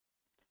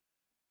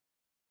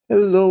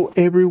Hello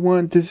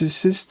everyone, this is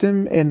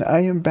System and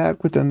I am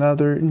back with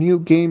another new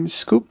game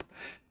scoop.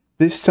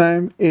 This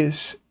time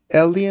is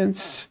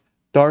Aliens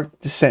Dark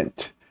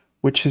Descent,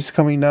 which is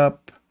coming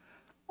up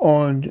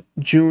on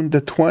June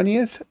the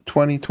 20th,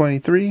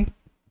 2023.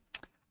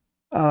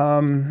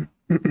 The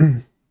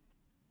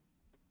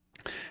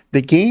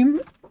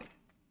game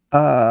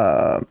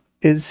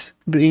is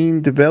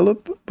being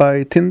developed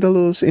by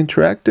Tindalos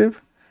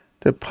Interactive.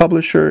 The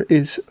publisher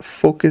is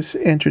Focus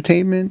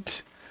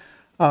Entertainment.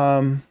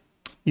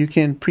 You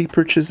can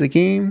pre-purchase the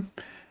game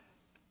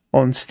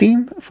on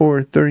Steam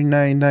for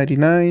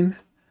 $39.99.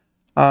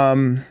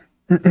 I'm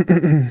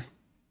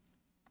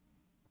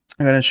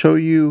gonna show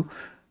you.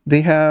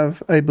 They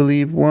have, I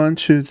believe, 1,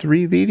 2,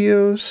 3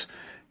 videos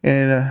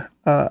and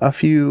a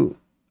few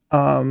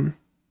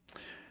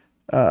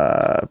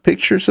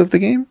pictures of the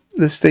game.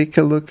 Let's take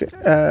a look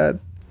at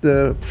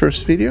the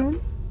first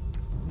video.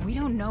 We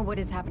don't know what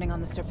is happening on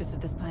the surface of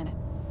this planet.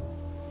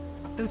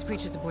 Those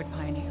creatures aboard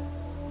Pioneer.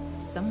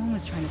 Someone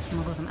was trying to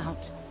smuggle them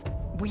out.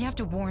 We have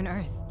to warn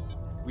Earth.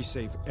 We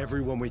save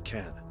everyone we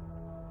can.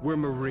 We're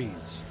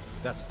Marines.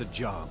 That's the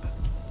job.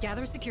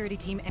 Gather a security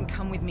team and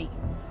come with me.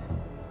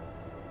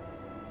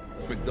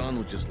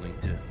 McDonald just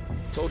linked in.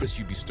 Told us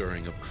you'd be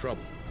stirring up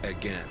trouble.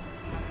 Again.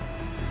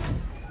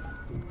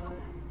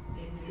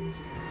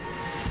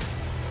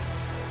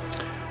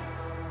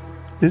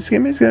 This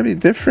game is gonna be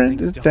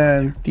different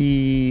than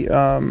the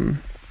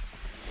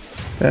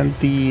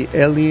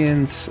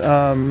Aliens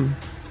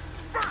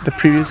the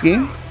previous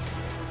game.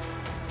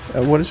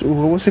 What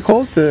was it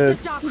called? The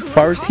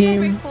Fire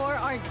Team,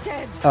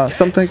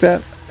 something like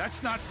that.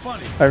 That's not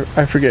funny.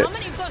 I forget.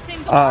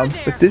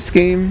 But this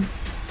game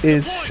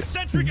is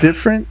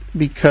different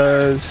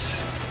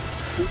because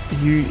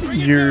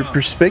your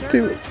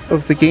perspective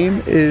of the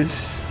game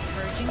is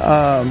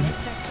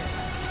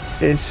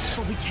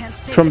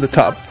from the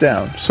top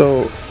down.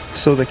 So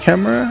the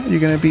camera, you're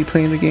gonna be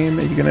playing the game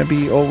and you're gonna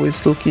be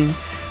always looking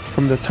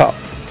from the top.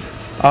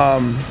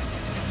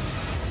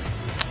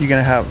 You're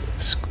gonna have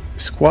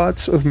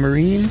squads of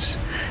Marines,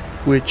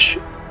 which,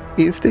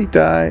 if they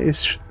die,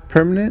 is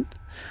permanent.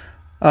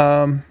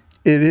 It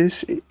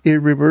is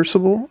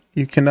irreversible.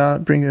 You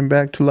cannot bring them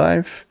back to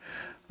life.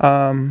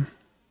 I'm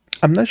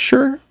not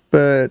sure,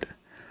 but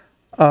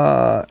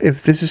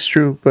if this is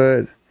true,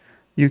 but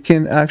you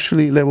can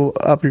actually level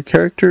up your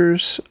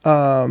characters.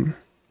 I'm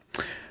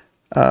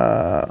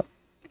not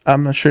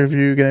sure if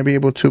you're gonna be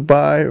able to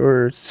buy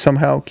or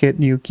somehow get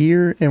new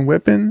gear and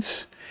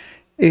weapons.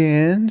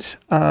 And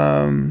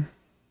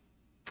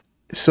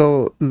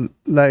so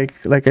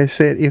like I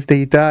said, if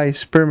they die,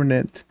 it's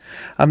permanent.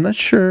 I'm not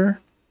sure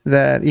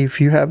that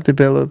if you have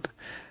developed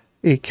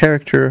a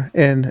character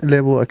and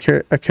level a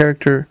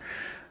character,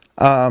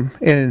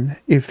 and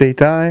if they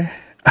die,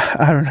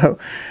 I don't know,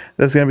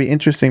 that's gonna be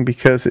interesting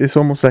because it's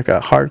almost like a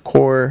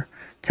hardcore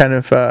kind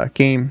of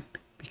game.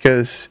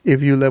 Because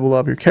if you level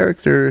up your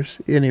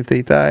characters and if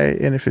they die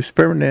and if it's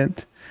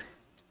permanent,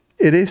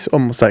 it is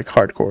almost like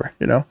hardcore,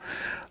 you know.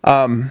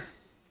 And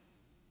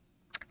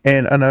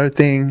another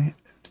thing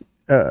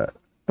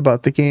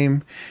about the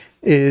game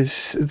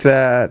is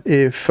that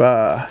if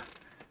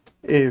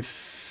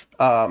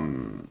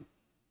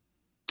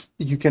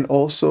you can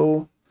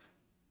also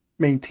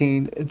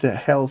maintain the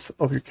health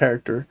of your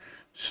character.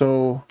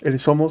 So it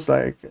is almost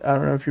like, I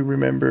don't know if you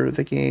remember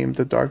the game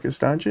The Darkest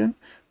Dungeon,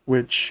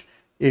 which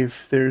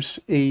if there's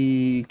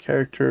a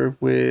character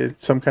with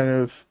some kind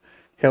of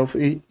health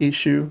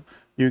issue,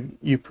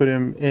 you put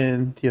him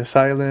in the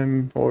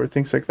asylum or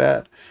things like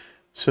that,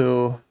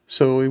 so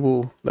it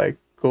will like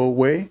go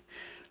away.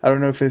 I don't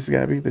know if it's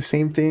gonna be the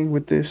same thing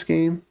with this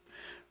game,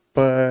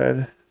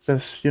 but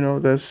that's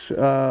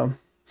an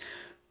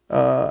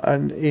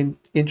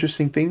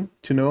interesting thing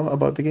to know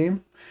about the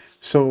game.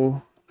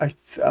 So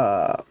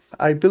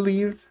I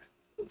believe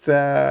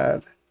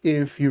that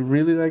if you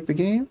really like the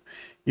game,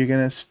 you're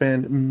gonna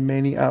spend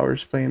many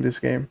hours playing this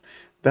game.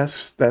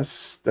 That's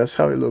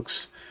how it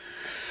looks.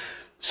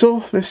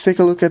 So let's take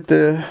a look at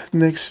the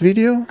next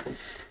video.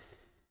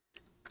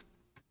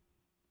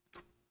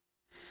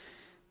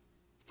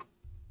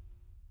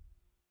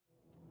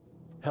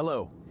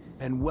 Hello,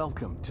 and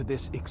welcome to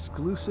this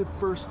exclusive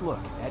first look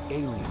at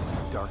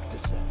Aliens Dark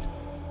Descent.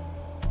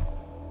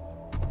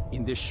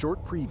 In this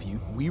short preview,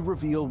 we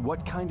reveal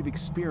what kind of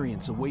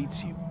experience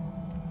awaits you.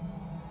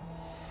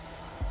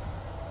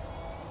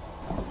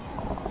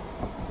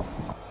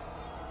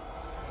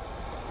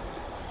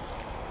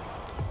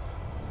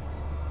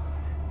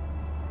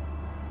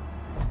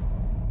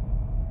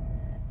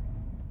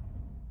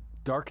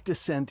 Dark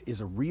Descent is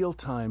a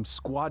real-time,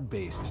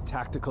 squad-based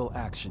tactical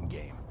action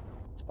game.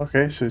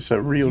 Okay, so it's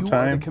a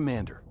real-time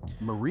commander.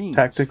 Marines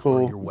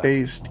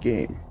tactical-based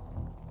game.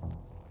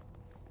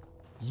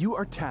 You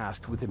are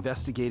tasked with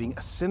investigating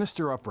a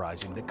sinister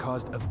uprising that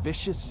caused a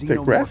vicious xenomorph The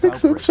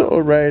graphics look so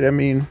alright. I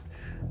mean,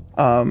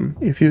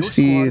 if you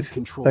see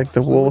like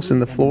the walls in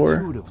the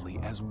floor,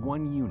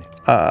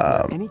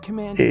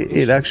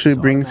 it actually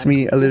brings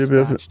me a little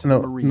bit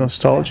of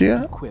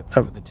nostalgia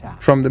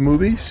from the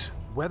movies.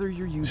 Whether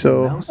you're using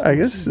So mouse I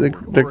and guess keyboard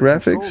the or a controller,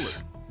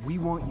 graphics, we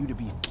want you to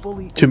be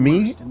fully to me,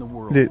 immersed in the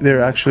world they're of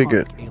the actually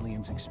good. iconic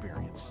Aliens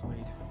experience.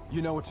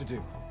 You know what to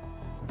do.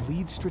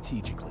 Lead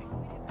strategically.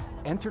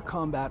 Enter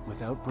combat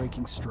without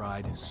breaking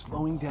stride,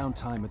 slowing down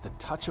time at the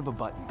touch of a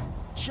button,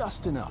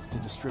 just enough to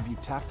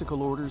distribute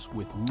tactical orders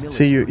with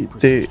See, military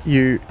precision.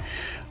 you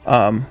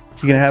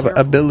can have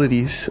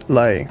abilities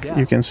like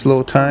you can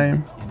slow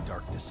time. In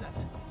Dark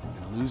Descent,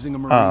 and losing a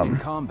Marine in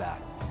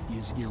combat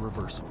is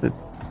irreversible.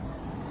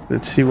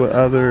 Let's see what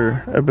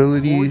other Forge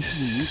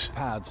abilities unique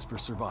paths for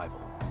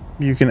survival.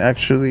 you can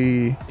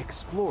actually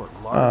Explore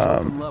large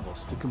open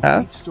levels to complete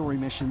have. story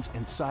missions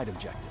and side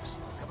objectives.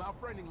 Come out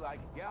friendly like,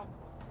 yeah?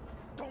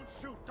 Don't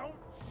shoot, don't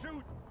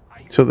shoot!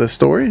 So the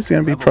story is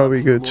gonna be Level probably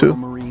up your good loyal too.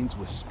 Marines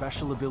with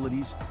special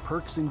abilities,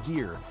 perks, and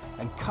gear,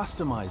 and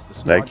customize the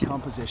squad Like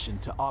composition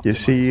to optimize. You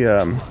see, each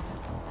one.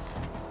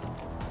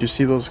 you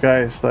see those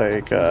guys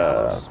like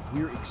We're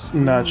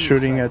extremely not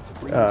shooting excited at to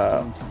bring this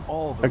game to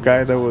all the a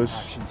guy that real-time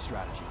was action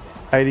strategy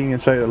fans. hiding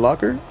inside a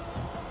locker.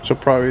 So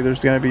probably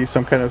there's gonna be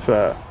some kind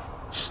of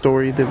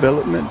story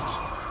development.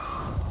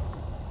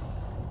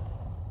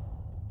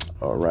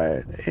 All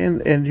right,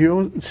 and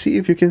you'll see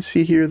if you can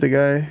see here the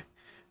guy.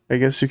 I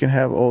guess you can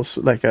have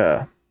also like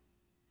a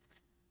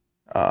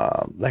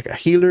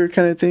healer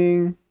kind of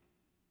thing.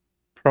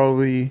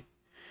 Probably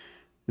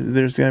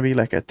there's gonna be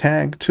like a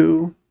tank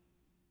too.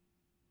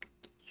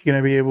 You're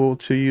gonna be able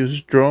to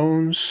use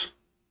drones.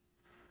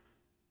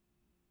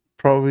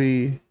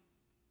 Probably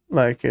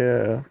like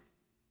a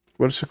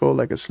what's it called,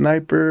 like a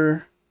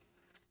sniper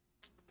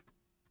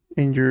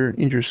in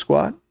your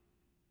squad.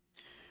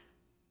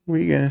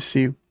 We're gonna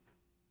see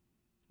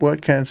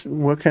what kinds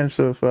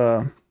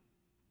of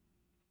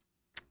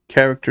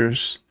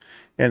characters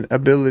and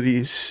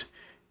abilities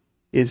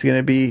is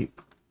gonna be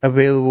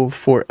available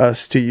for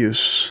us to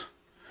use.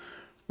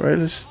 All right,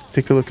 let's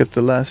take a look at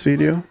the last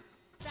video.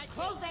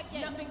 Close that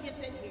gate. Nothing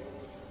gets in here.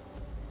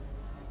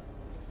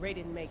 Ray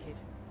didn't make it.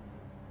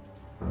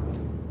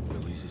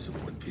 At least it's in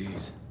one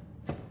piece.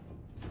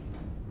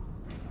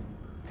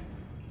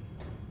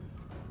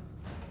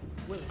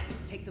 Willis,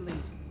 take the lead.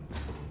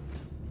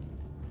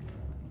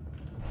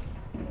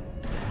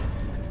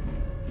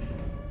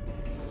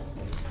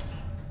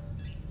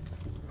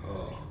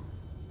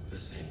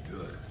 This ain't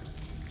good.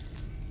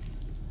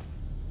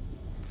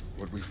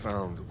 What we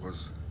found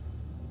was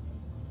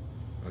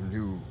a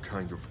new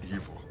kind of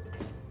evil.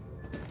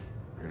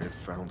 And it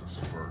found us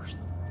first.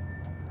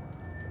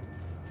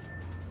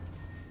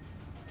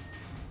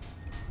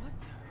 What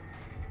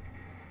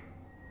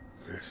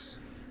the? This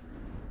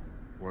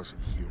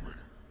wasn't human.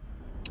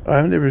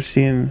 I've never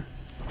seen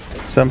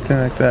something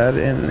like that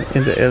in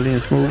the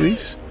Aliens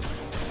movies.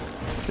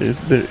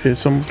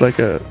 It's almost like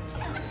a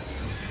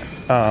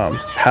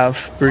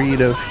half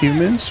breed of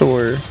humans,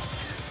 or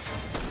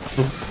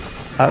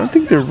I don't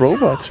think they're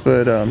robots,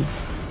 but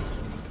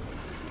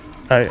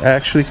I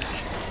actually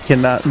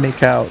cannot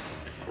make out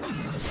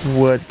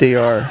what they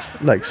are.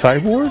 Like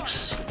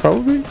cyborgs,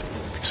 probably,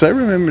 because I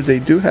remember they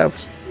do have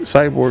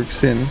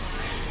cyborgs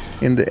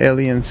in the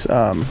Aliens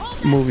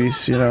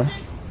movies. You know,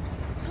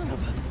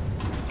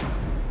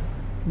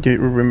 do you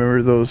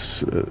remember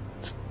those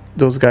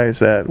guys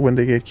that when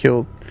they get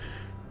killed,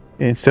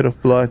 instead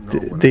of blood,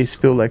 they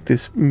spill like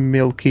this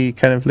milky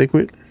kind of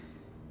liquid?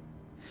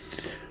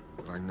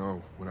 But I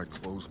know when I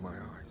close my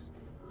eyes,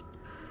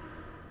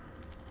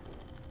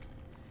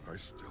 I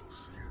still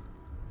see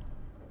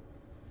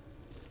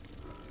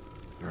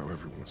it. Now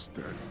everyone's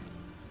dead.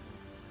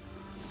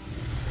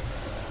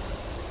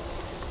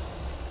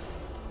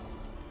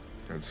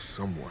 And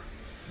someone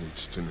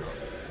needs to know.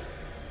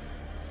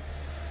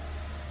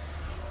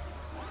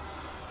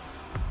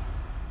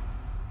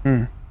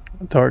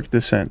 Dark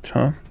Descent,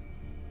 huh?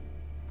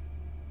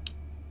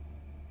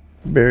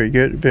 Very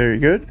good, very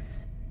good.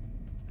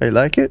 I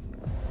like it.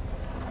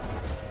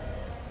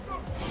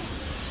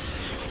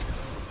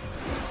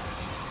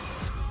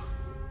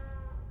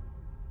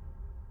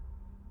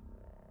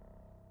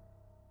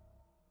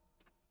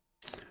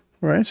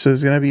 All right, so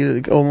it's gonna be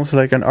like, almost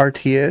like an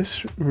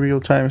RTS,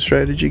 real-time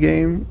strategy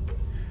game.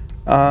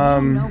 We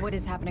don't know what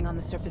is happening on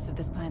the surface of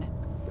this planet.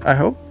 I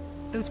hope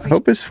Those I creatures.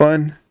 hope it's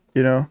fun,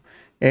 you know,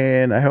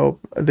 and I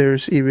hope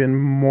there's even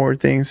more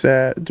things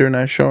that they're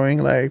not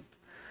showing, like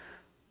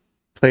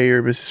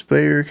player versus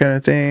player kind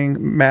of thing,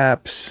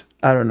 maps.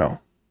 I don't know,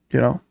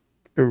 you know.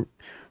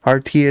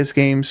 RTS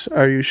games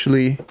are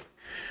usually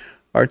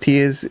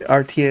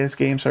RTS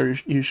games are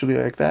usually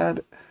like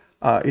that.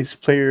 It's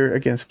player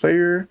against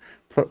player,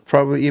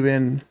 probably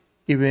even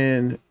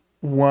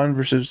one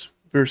versus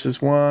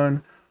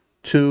one,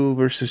 two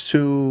versus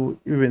two,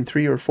 even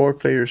 3 or 4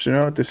 players, you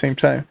know, at the same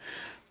time.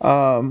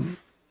 I'm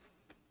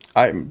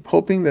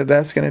hoping that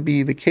that's going to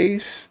be the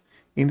case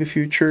in the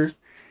future,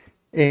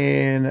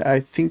 and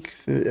I think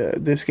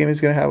this game is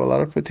going to have a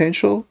lot of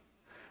potential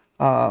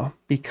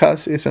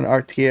because it's an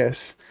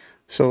RTS,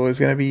 so it's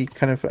going to be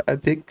kind of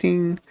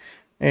addicting,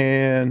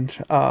 and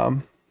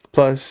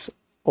plus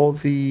all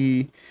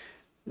the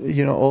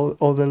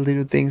all the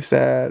little things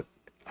that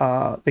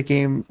the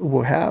game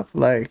will have,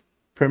 like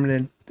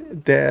permanent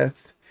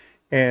death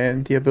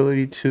and the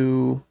ability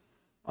to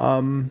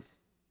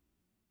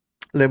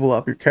level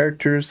up your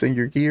characters and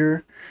your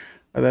gear.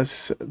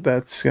 That's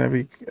gonna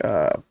be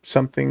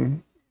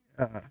something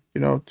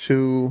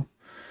to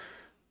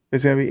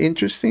it's gonna be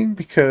interesting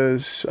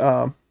because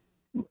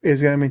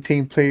it's gonna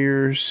maintain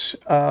players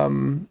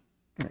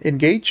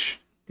engaged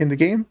in the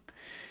game,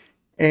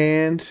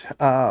 and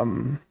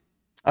I'm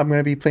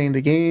gonna be playing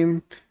the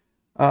game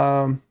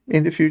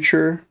in the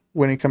future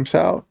when it comes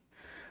out.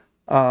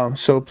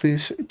 So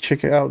please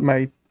check out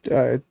my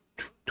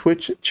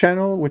Twitch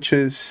channel, which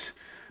is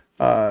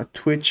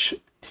Twitch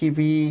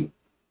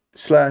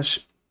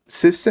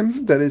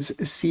TV/system. That is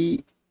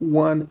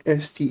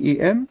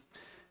C1STEM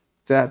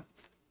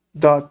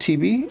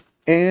 .tv,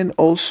 and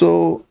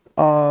also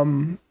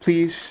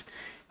please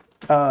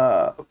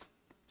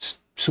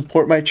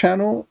support my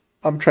channel.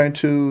 I'm trying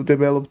to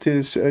develop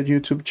this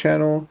YouTube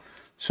channel,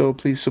 so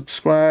please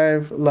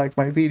subscribe, like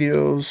my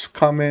videos,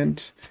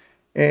 comment,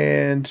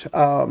 and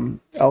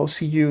I'll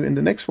see you in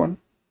the next one.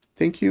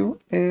 Thank you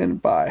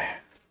and bye.